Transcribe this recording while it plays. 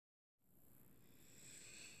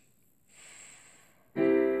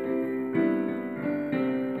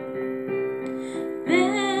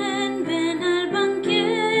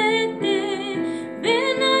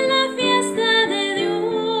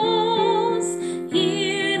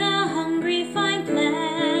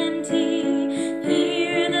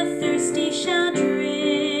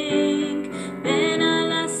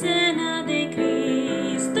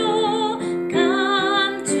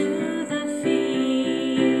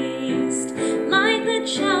the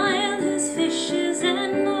child whose fishes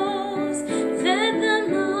and loaves fed the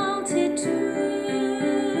multitude.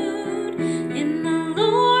 In the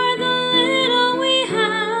Lord, the little we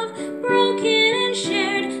have, broken and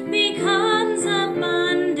shared, becomes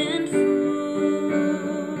abundant food.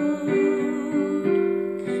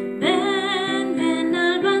 Ven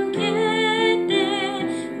al banquete,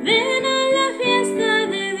 ven a la fiesta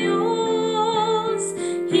de Dios.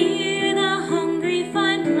 Here the hungry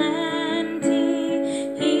find plenty,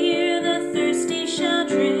 here the thirsty shall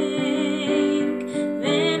drink.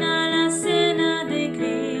 Ven a la cena de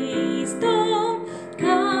Cristo,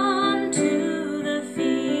 come to the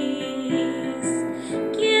feast.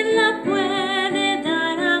 ¿Quién la puede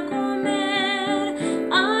dar a comer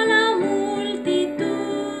a la multitud?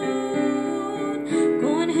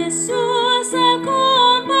 Con Jesús a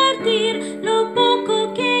compartir lo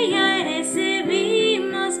poco que ya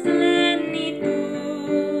recibimos plenitud.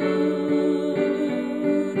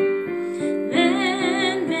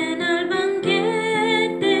 Ven al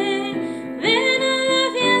banquete, ven a la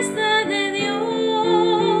fiesta de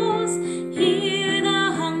Dios. Here the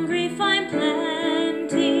hungry find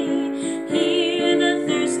plenty, here the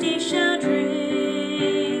thirsty shall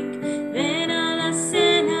drink. Ven a la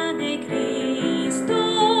cena de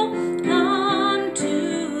Cristo, come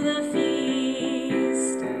to the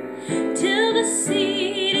feast. Till the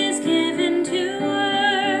seed is given to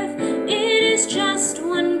earth, it is just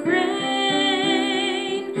one grain.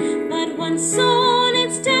 But once sown,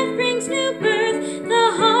 its death brings new birth.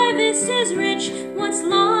 The harvest is rich, what's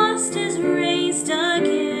lost is raised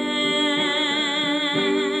again.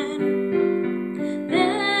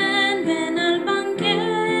 Ven al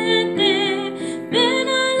banquete, ven a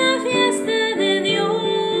la fiesta de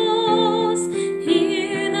Dios.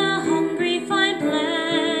 Here the hungry find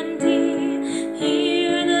plenty,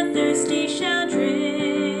 here the thirsty shall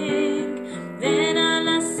drink. Ven a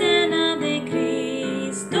la cena de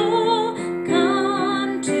Cristo,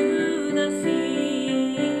 come to the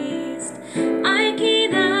feast. Hay que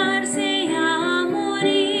darse a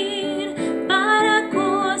morir para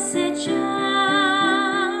cosechar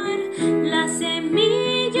las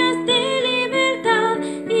semillas de libertad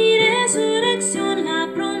y resurrección, la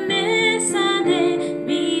promesa de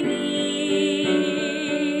vivir.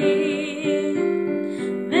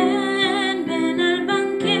 Ven al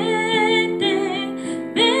banquete,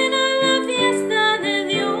 ven a la fiesta de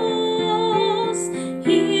Dios.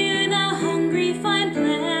 Here the hungry find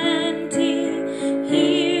plenty,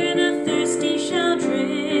 here the thirsty shall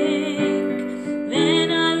drink.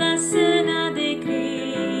 Ven a la cena de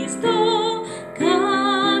Cristo,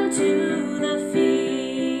 come to the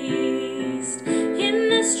feast. In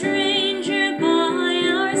the stranger by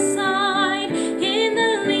our side, in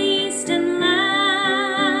the least and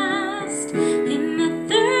last, in the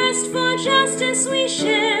thirst for justice we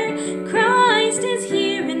share.